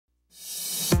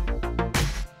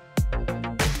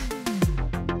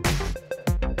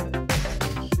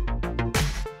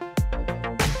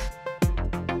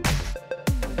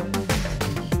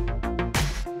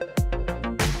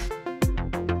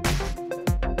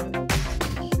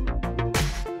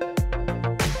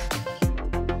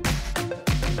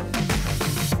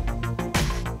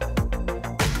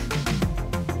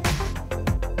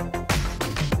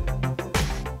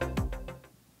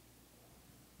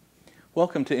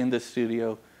Welcome to In the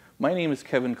Studio. My name is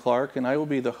Kevin Clark and I will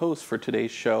be the host for today's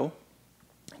show.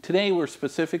 Today we're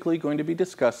specifically going to be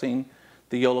discussing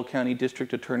the Yolo County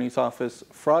District Attorney's Office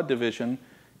Fraud Division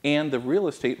and the Real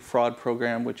Estate Fraud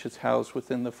Program, which is housed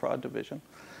within the Fraud Division.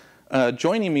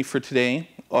 Joining me for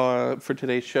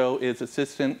today's show is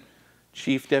Assistant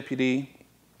Chief Deputy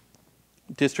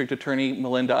District Attorney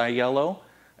Melinda Aiello,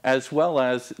 as well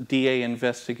as DA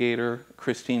Investigator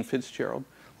Christine Fitzgerald.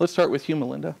 Let's start with you,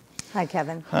 Melinda. Hi,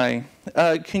 Kevin. Hi.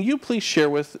 Can you please share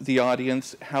with the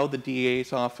audience how the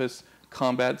DA's office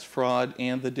combats fraud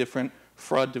and the different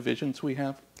fraud divisions we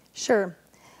have? Sure.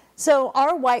 So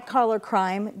our white-collar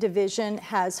crime division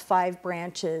has 5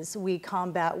 branches. We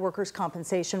combat workers'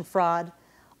 compensation fraud,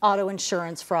 auto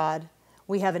insurance fraud.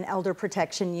 We have an elder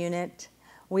protection unit.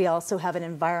 We also have an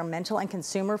environmental and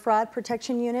consumer fraud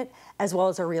protection unit, as well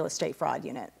as a real estate fraud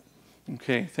unit.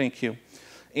 Okay, thank you.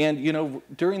 And you know,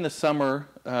 during the summer,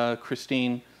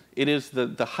 Christine, it is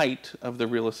the height of the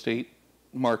real estate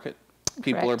market.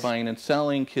 People Correct. are buying and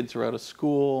selling, kids are out of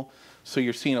school, so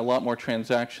you're seeing a lot more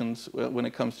transactions when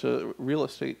it comes to real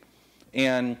estate.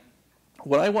 And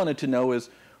what I wanted to know is,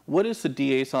 what is the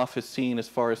DA's office seeing as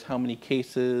far as how many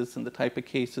cases and the type of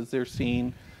cases they're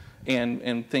seeing,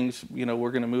 and things, you know,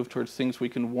 we're going to move towards things we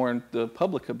can warn the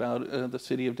public about, the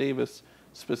city of Davis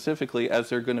specifically, as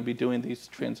they're going to be doing these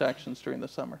transactions during the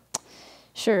summer.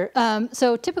 Sure.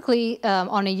 So typically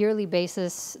on a yearly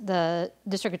basis, the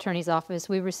district attorney's office,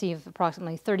 we receive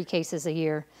approximately 30 cases a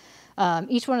year.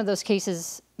 Each one of those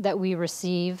cases that we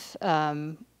receive,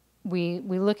 we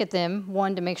look at them,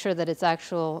 one, to make sure that it's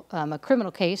a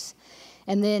criminal case,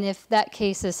 and then if that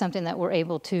case is something that we're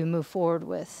able to move forward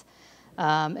with.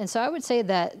 And so I would say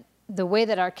that the way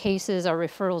that our cases, our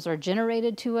referrals are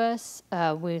generated to us,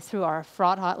 through our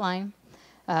fraud hotline.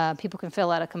 People can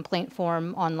fill out a complaint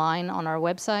form online on our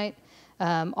website.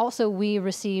 Also, we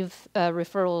receive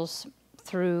referrals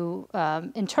through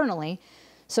internally.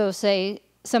 So say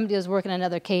somebody is working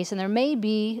another case and there may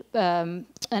be an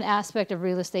aspect of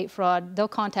real estate fraud, they'll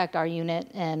contact our unit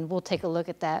and we'll take a look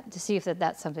at that to see if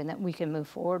that's something that we can move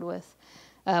forward with.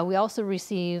 We also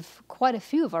receive quite a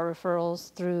few of our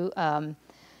referrals through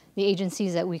the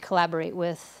agencies that we collaborate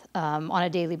with on a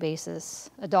daily basis: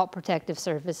 Adult Protective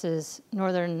Services,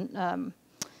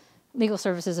 Legal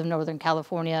Services of Northern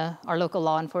California, our local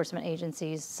law enforcement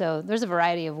agencies. So there's a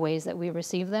variety of ways that we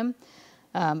receive them.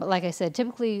 But like I said,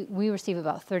 typically we receive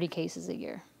about 30 cases a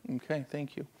year. Okay,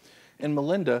 thank you. And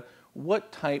Melinda,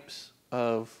 what types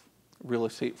of real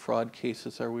estate fraud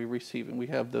cases are we receiving? We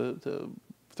have the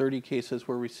 30 cases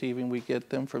we're receiving. We get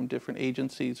them from different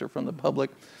agencies or from the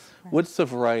public. What's the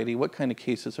variety? What kind of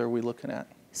cases are we looking at?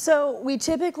 So we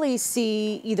typically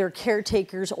see either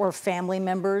caretakers or family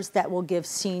members that will give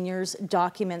seniors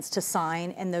documents to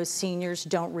sign, and those seniors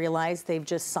don't realize they've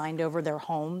just signed over their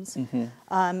homes.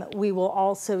 Mm-hmm. We will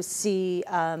also see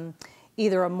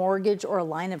either a mortgage or a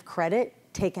line of credit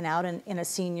taken out in a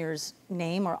senior's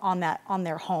name or on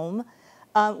their home.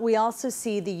 We also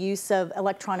see the use of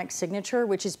electronic signature,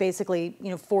 which is basically, you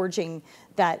know, forging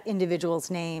that individual's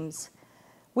names.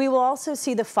 We will also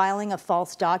see the filing of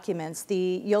false documents.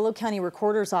 The Yolo County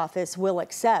Recorder's Office will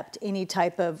accept any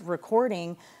type of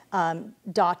recording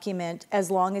document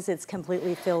as long as it's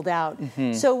completely filled out.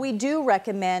 Mm-hmm. So we do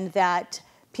recommend that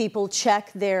people check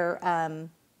their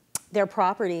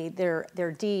property,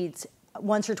 their deeds,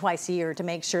 once or twice a year to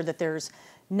make sure that there's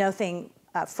nothing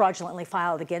fraudulently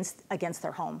filed against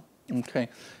their home. Okay,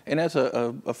 and as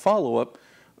a follow-up,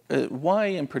 why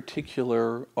in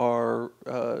particular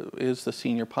is the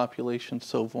senior population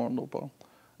so vulnerable?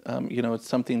 You know, it's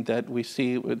something that we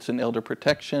see, it's an elder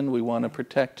protection, we want to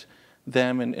protect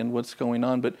them and what's going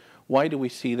on, but why do we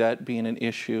see that being an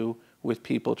issue with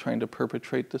people trying to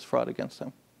perpetrate this fraud against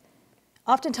them?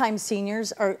 Oftentimes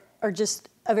seniors are just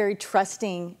a very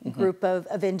trusting group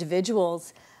of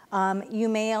individuals. You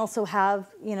may also have,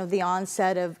 you know, the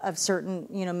onset of certain,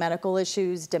 you know, medical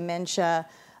issues, dementia,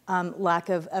 lack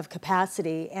of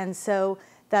capacity, and so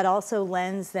that also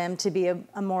lends them to be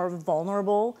a more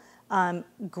vulnerable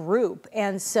group.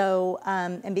 And so,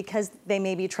 and because they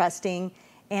may be trusting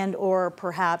and or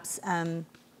perhaps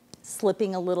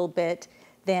slipping a little bit,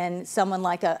 then someone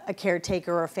like a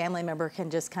caretaker or a family member can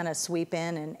just kind of sweep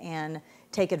in and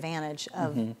take advantage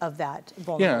of that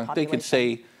vulnerable population. They could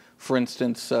say, for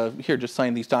instance, here, just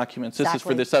sign these documents. This is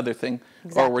for this other thing.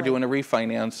 Exactly. Or we're doing a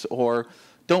refinance. Or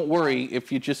don't worry,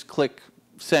 if you just click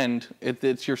send,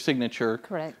 it's your signature.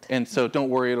 Correct. And so don't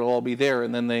worry, it'll all be there.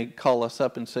 And then they call us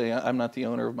up and say, I'm not the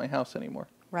owner of my house anymore.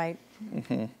 Right.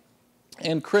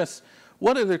 And Kris,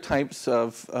 what other types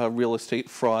of real estate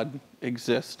fraud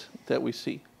exist that we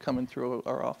see coming through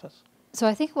our office? So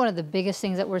I think one of the biggest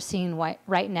things that we're seeing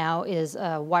right now is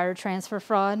wire transfer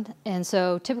fraud. And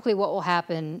so typically what will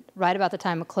happen right about the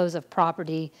time of close of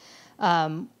property,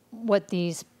 what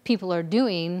these people are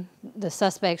doing, the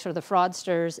suspects or the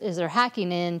fraudsters, is they're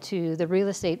hacking into the real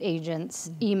estate agent's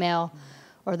email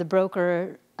or the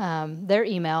broker, their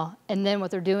email. And then what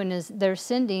they're doing is they're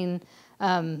sending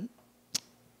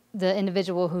the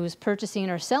individual who's purchasing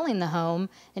or selling the home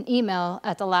an email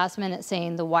at the last minute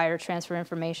saying the wire transfer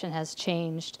information has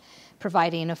changed,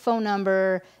 providing a phone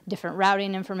number, different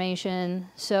routing information.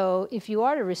 So if you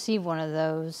are to receive one of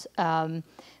those,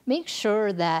 make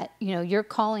sure that you're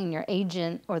calling your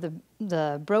agent or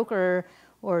the broker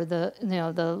or the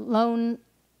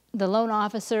loan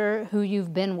officer who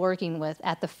you've been working with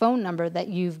at the phone number that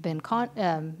you've been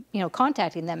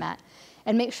contacting them at.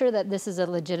 And make sure that this is a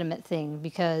legitimate thing,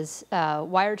 because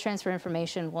wire transfer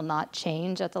information will not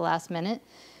change at the last minute.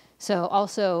 So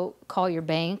also call your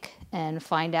bank and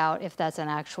find out if that's an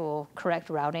actual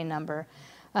correct routing number.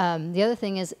 The other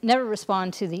thing is never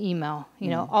respond to the email.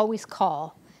 Always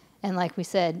call. And like we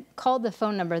said, call the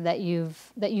phone number that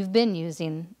you've been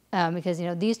using, because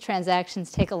these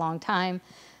transactions take a long time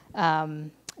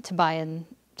to buy and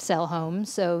sell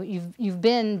homes. So you've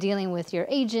been dealing with your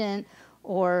agent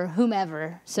or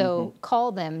whomever. So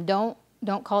call them. Don't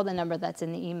call the number that's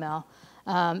in the email.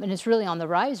 And it's really on the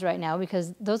rise right now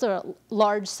because those are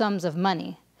large sums of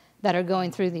money that are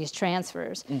going through these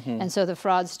transfers. And so the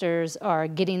fraudsters are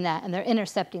getting that and they're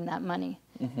intercepting that money.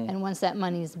 And once that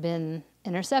money's been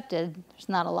intercepted, there's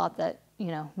not a lot that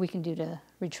we can do to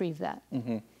retrieve that.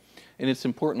 And it's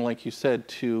important, like you said,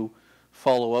 to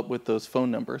follow up with those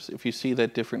phone numbers. If you see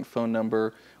that different phone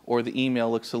number or the email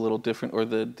looks a little different or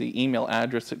the email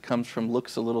address it comes from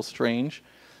looks a little strange,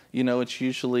 it's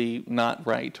usually not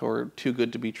right or too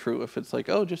good to be true. If it's like,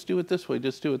 oh, just do it this way,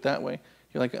 just do it that way.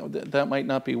 You're like, oh, that might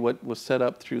not be what was set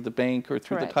up through the bank or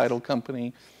through the title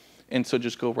company. And so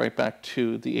just go right back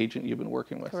to the agent you've been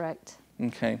working with. Correct.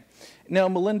 Okay. Now,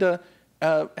 Melinda,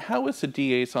 how is the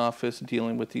DA's office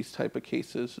dealing with these type of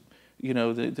cases?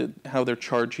 How they're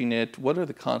charging it? What are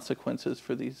the consequences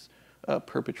for these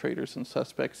perpetrators and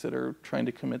suspects that are trying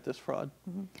to commit this fraud?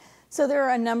 So there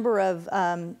are a number of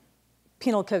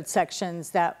penal code sections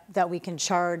that we can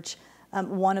charge.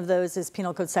 One of those is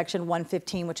Penal Code Section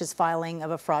 115, which is filing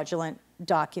of a fraudulent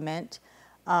document.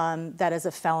 That is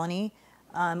a felony.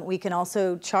 We can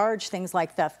also charge things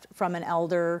like theft from an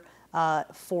elder,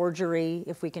 forgery,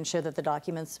 if we can show that the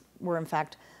documents were in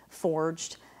fact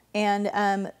forged.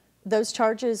 And those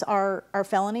charges are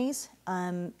felonies.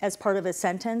 As part of a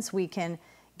sentence, we can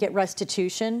get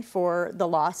restitution for the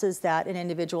losses that an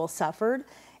individual suffered,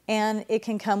 and it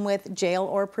can come with jail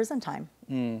or prison time.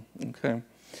 Okay.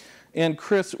 And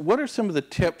Kris, what are some of the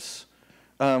tips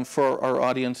for our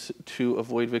audience to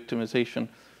avoid victimization?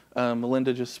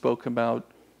 Melinda just spoke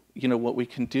about, what we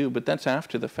can do, but that's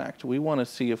after the fact. We want to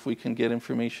see if we can get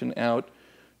information out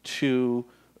to,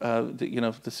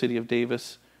 the city of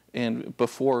Davis and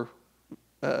before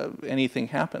anything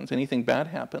happens, anything bad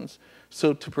happens.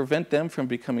 So to prevent them from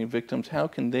becoming victims, how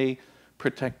can they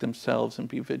protect themselves and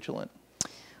be vigilant?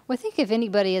 Well, I think if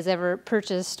anybody has ever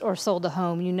purchased or sold a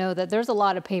home, you know that there's a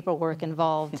lot of paperwork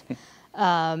involved.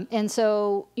 And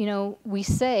so, we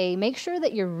say, make sure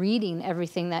that you're reading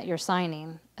everything that you're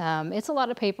signing. It's a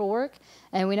lot of paperwork,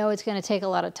 and we know it's going to take a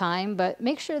lot of time, but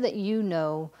make sure that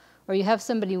or you have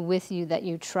somebody with you that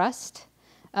you trust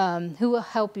who will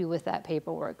help you with that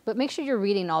paperwork. But make sure you're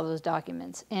reading all those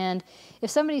documents. And if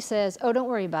somebody says, oh, don't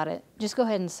worry about it, just go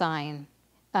ahead and sign,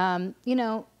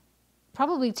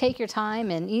 probably take your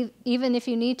time, and even if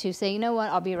you need to, say, you know what,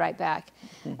 I'll be right back.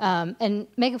 And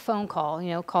make a phone call,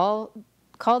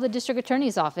 call the district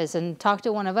attorney's office and talk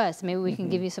to one of us. Maybe we can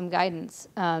give you some guidance.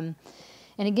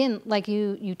 And again, like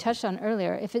you touched on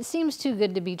earlier, if it seems too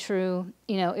good to be true,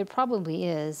 it probably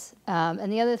is. And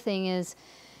the other thing is,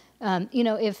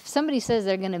 if somebody says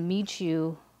they're going to meet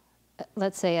you,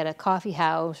 let's say at a coffee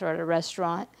house or at a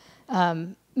restaurant,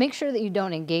 make sure that you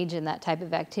don't engage in that type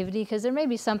of activity, because there may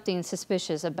be something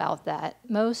suspicious about that.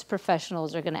 Most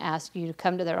professionals are going to ask you to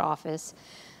come to their office.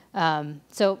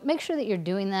 So make sure that you're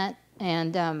doing that,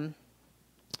 and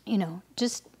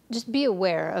just be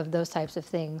aware of those types of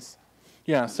things.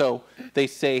 Yeah, so they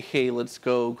say, hey, let's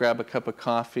go grab a cup of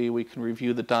coffee. We can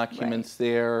review the documents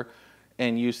there.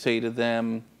 And you say to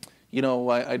them,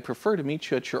 I'd prefer to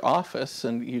meet you at your office,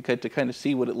 and you get to kind of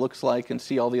see what it looks like and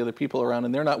see all the other people around,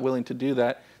 and they're not willing to do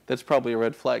that. That's probably a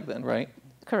red flag then, right?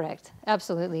 Correct.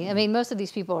 Absolutely. I mean, most of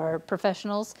these people are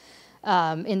professionals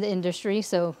in the industry.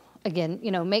 So again,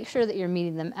 make sure that you're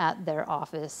meeting them at their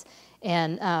office.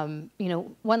 And you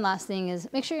know, one last thing is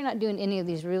make sure you're not doing any of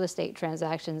these real estate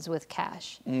transactions with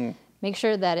cash. Make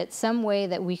sure that it's some way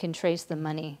that we can trace the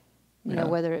money, you know,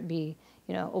 whether it be,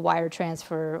 you know, a wire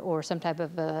transfer or some type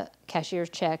of a cashier's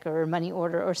check or money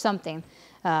order or something.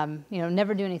 You know,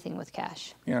 never do anything with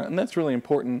cash. Yeah, and that's really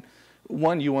important.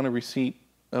 One, you want a receipt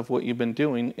of what you've been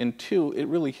doing, and two, it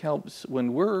really helps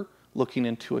when we're looking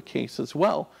into a case as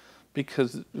well,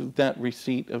 because that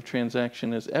receipt of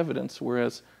transaction is evidence,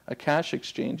 whereas a cash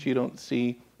exchange, you don't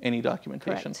see any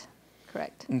documentation.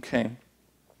 Correct. Okay.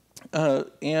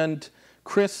 And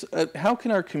Kris, how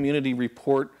can our community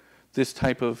report this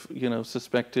type of, you know,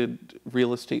 suspected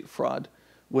real estate fraud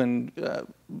when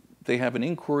they have an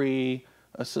inquiry,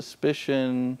 a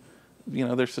suspicion, you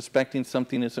know, they're suspecting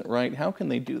something isn't right? How can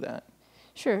they do that?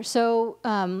 Sure. So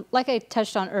like I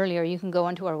touched on earlier, you can go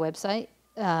onto our website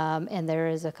and there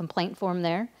is a complaint form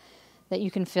there that you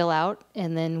can fill out,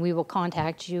 and then we will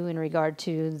contact you in regard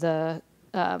to the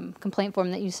complaint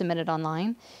form that you submitted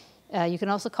online. You can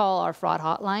also call our fraud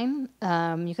hotline.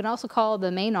 You can also call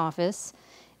the main office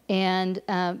and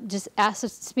just ask to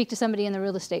speak to somebody in the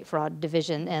real estate fraud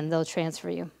division, and they'll transfer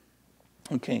you.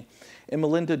 Okay. And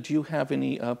Melinda, do you have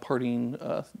any parting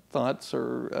thoughts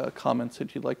or comments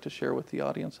that you'd like to share with the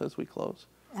audience as we close?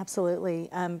 Absolutely.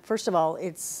 First of all,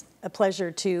 it's a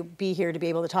pleasure to be here to be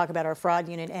able to talk about our fraud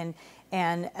unit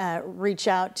and reach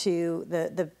out to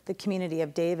the community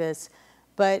of Davis.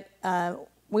 But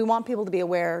we want people to be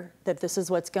aware that this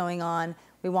is what's going on.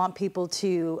 We want people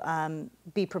to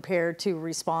be prepared to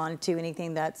respond to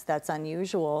anything that's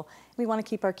unusual. We want to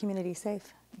keep our community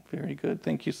safe. Very good.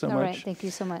 Thank you so much. All right. Thank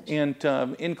you so much. And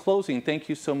in closing, thank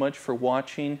you so much for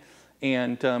watching.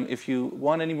 And if you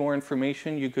want any more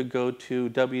information, you could go to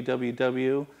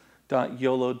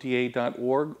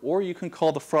www.yoloda.org, or you can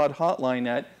call the fraud hotline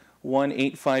at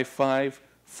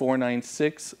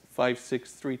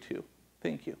 1-855-496-5632.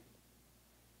 Thank you.